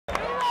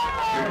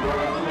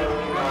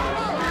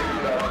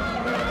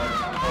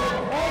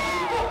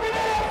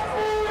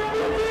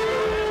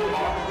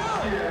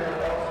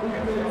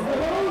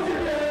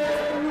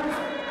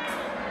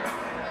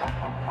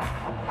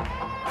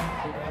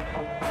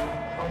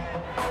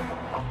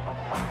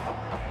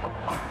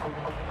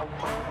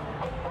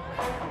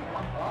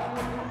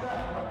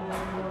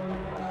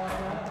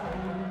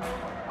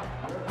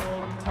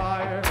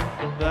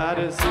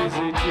it's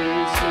easy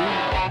to see.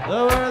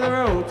 Lower the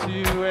rope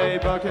to a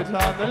bucket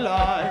on the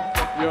line.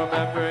 Your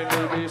membrane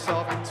will be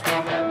soft and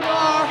smooth and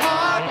your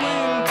heart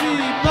will be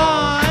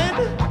mine.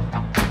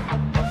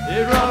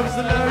 It rubs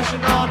the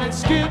lotion on its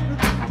skin,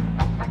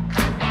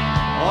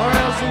 or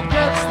else it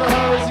gets the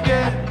hose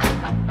again.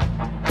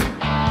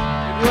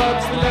 It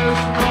rubs the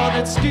lotion on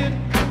its skin,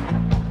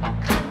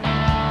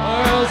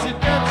 or else it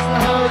gets the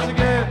hose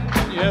again.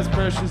 Yes,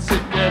 precious,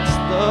 it gets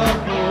the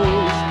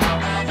hose.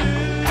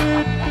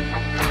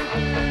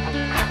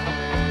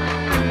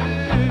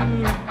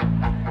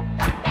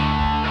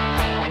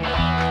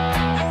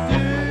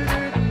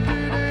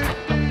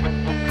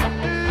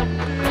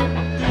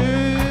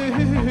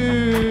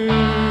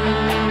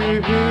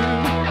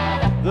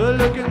 The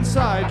look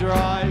inside your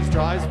eyes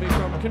drives me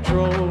from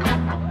control,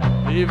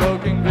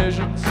 evoking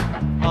visions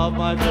of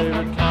my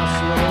favorite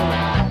casserole.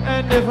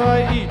 And if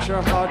I eat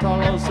your heart,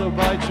 I'll also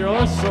bite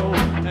your soul.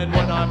 And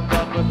when I'm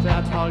done with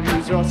that, I'll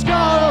use your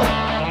skull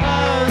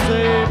as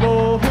a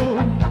bowl.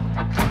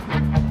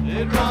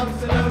 It rubs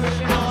the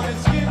lotion on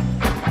its skin,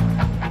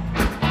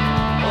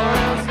 or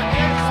else it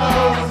gets the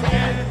hose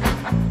again.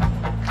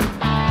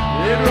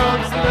 It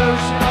rubs the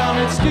lotion on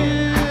its skin,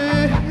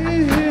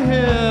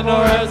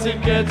 or else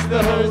it gets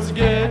the hose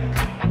again.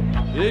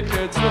 It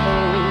gets the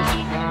hose.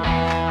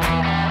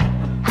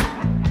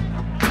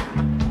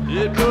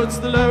 It puts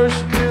the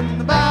lotion in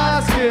the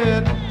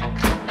basket.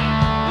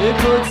 It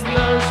puts the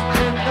lotion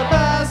in the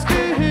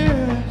basket.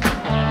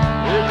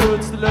 It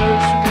puts the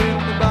lotion in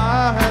the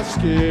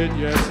basket.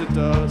 Yes, it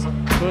does.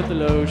 Put the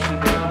lotion in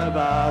the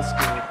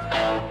basket.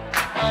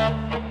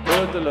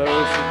 Put the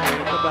lotion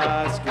in the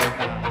basket.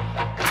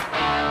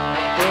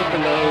 Put the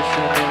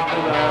lotion in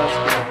the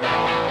basket.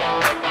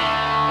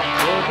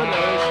 Put the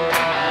lotion in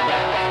the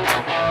basket.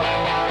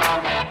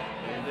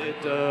 And it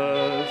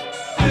does.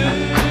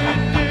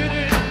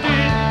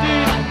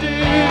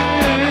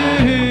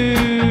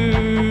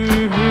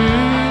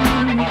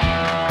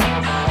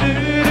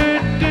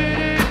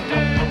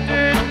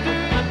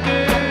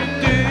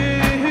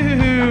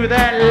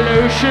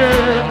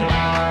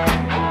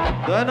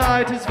 The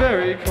night is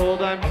very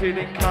cold, I'm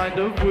feeling kind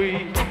of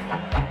weak.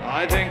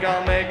 I think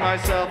I'll make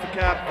myself a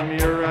cap from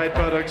your right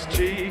buttock's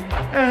cheek.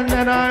 And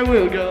then I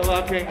will go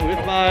walking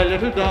with my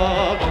little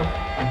dog.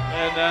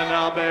 And then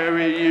I'll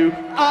bury you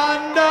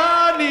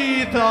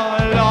underneath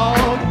a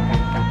log.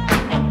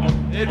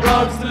 It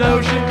rubs the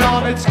lotion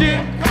on its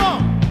skin, come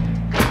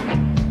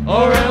on,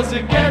 or else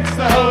it gets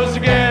the hose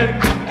again.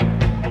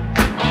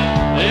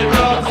 It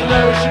rubs the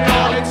lotion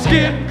on its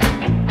skin,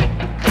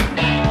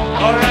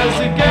 or else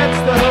it gets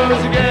the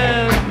hose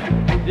again.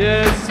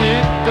 Yes,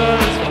 it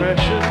does,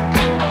 precious.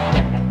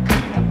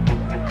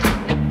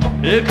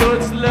 It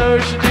puts the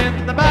lotion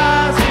in the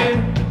basket.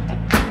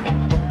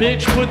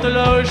 Bitch, put the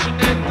lotion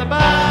in the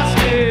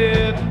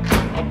basket.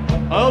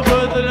 Oh,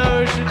 put the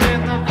lotion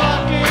in the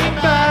fucking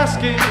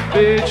basket.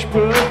 Bitch,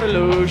 put the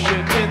lotion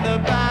in the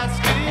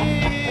basket.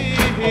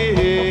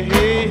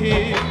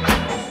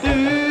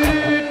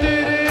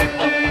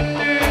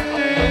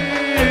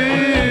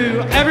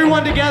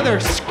 Everyone together,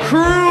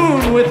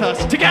 croon with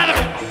us, together.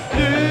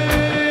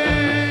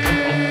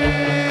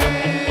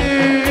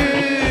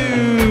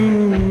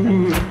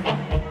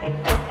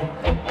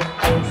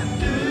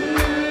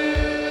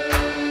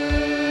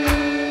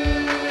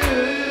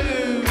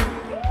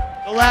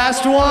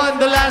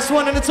 The last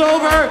one, and it's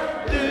over.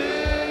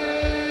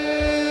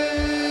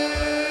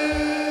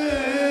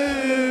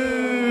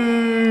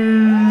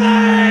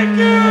 Thank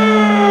you.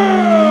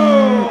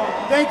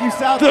 Thank you,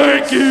 South.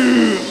 Thank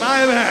you,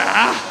 my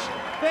man.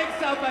 Thanks,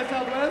 South by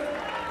Southwest.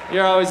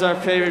 You're always our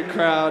favorite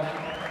crowd.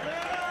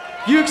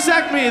 You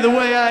accept me the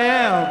way I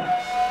am,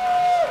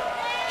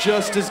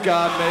 just as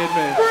God made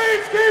me.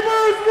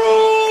 Greenskeepers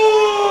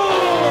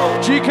rule!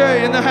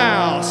 GK in the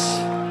house.